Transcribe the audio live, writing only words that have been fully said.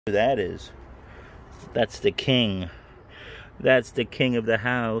Who that is? That's the king. That's the king of the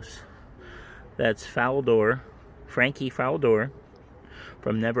house. That's Faldor, Frankie Faldor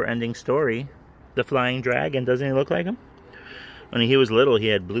from Never Ending Story. The flying dragon. Doesn't he look like him? When he was little, he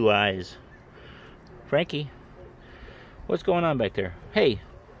had blue eyes. Frankie, what's going on back there? Hey,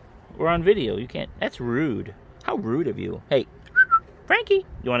 we're on video. You can't. That's rude. How rude of you. Hey, Frankie,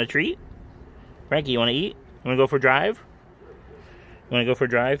 you want a treat? Frankie, you want to eat? You want to go for a drive? You want to go for a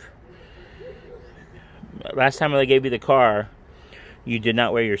drive? Last time I gave you the car, you did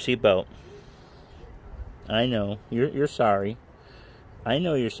not wear your seatbelt. I know. You're sorry. I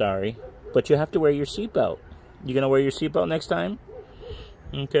know you're sorry. But you have to wear your seatbelt. You going to wear your seatbelt next time?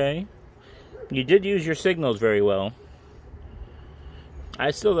 Okay. You did use your signals very well.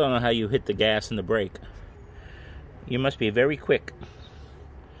 I still don't know how you hit the gas and the brake. You must be very quick.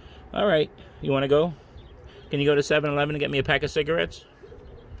 Alright. You want to go? Can you go to 7-Eleven and get me a pack of cigarettes?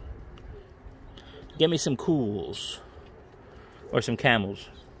 Get me some Cools. Or some Camels.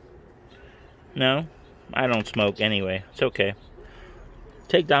 No? I don't smoke anyway. It's okay.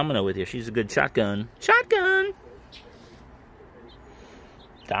 Take Domino with you. She's a good shotgun. Shotgun!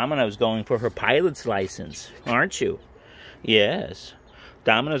 Domino's going for her pilot's license, aren't you? Yes.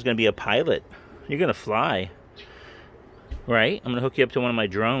 Domino's going to be a pilot. You're going to fly. Right? I'm going to hook you up to one of my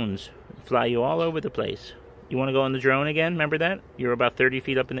drones. Fly you all over the place. You want to go on the drone again? Remember that? You're about 30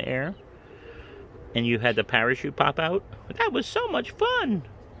 feet up in the air. And you had the parachute pop out. That was so much fun.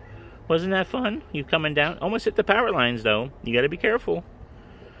 Wasn't that fun? You coming down? Almost hit the power lines, though. You got to be careful.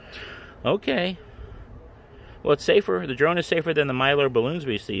 Okay. Well, it's safer. The drone is safer than the Mylar balloons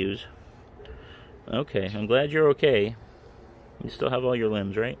we used to use. Okay. I'm glad you're okay. You still have all your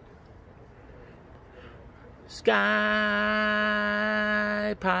limbs, right? Sky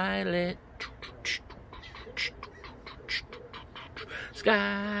pilot.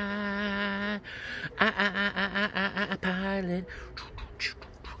 Sky pilot.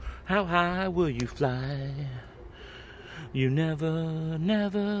 How high will you fly? You never,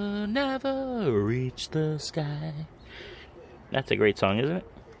 never, never reach the sky. That's a great song, isn't it?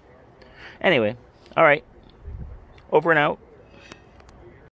 Anyway, all right. Over and out.